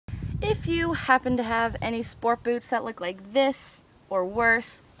If you happen to have any sport boots that look like this or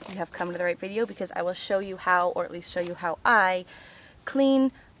worse, you have come to the right video, because I will show you how, or at least show you how I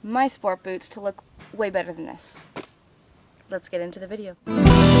clean my sport boots to look way better than this. Let's get into the video.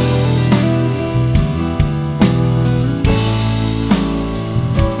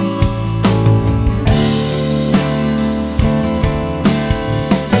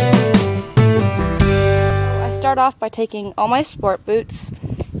 Start off by taking all my sport boots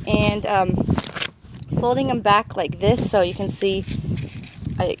and folding them back like this, so you can see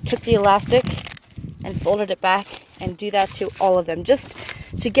I took the elastic and folded it back, and do that to all of them just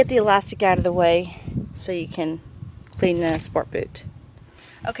to get the elastic out of the way so you can clean the sport boot.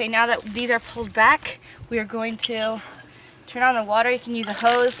 Okay, now that these are pulled back, we are going to turn on the water. You can use a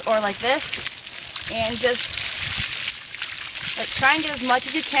hose or like this, and just try and get as much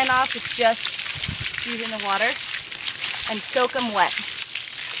as you can off with just using the water, and soak them wet.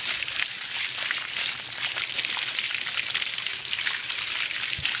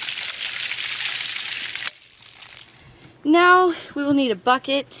 Now we will need a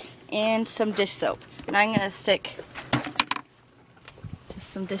bucket and some dish soap. And I'm going to stick just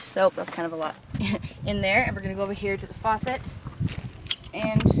some dish soap, that's kind of a lot, in there. And we're going to go over here to the faucet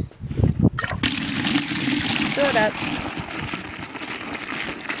and fill it up.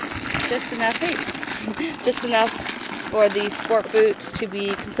 Just enough, just enough for the sport boots to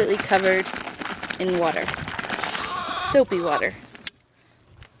be completely covered in water. Soapy water.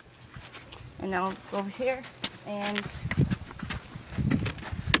 And now we'll go over here and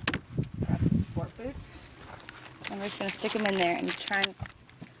grab the sport boots. And we're just going to stick them in there and try and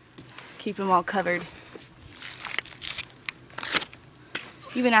keep them all covered.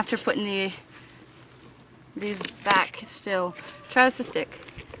 Even after putting these back, it still tries to stick.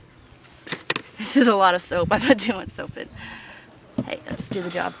 This is a lot of soap. I'm not doing soap in. Hey, let's do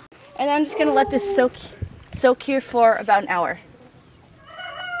the job. And I'm just going to let this soak here for about an hour.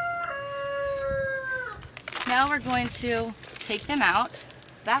 Now we're going to take them out,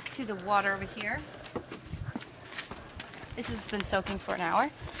 back to the water over here. This has been soaking for an hour.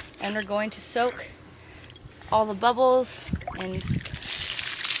 And we're going to soak all the bubbles and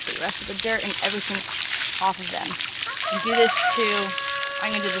the rest of the dirt and everything off of them. And do this to,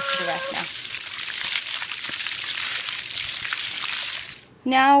 I'm going to do this to the rest now.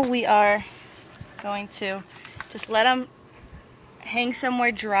 Now we are going to just let them hang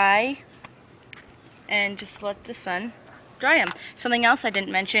somewhere dry and just let the sun dry them. Something else I didn't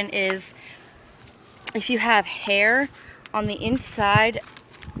mention is if you have hair on the inside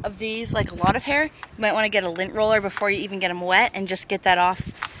of these, like a lot of hair, you might want to get a lint roller before you even get them wet and just get that off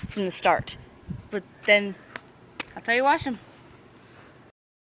from the start. But then that's how you wash them.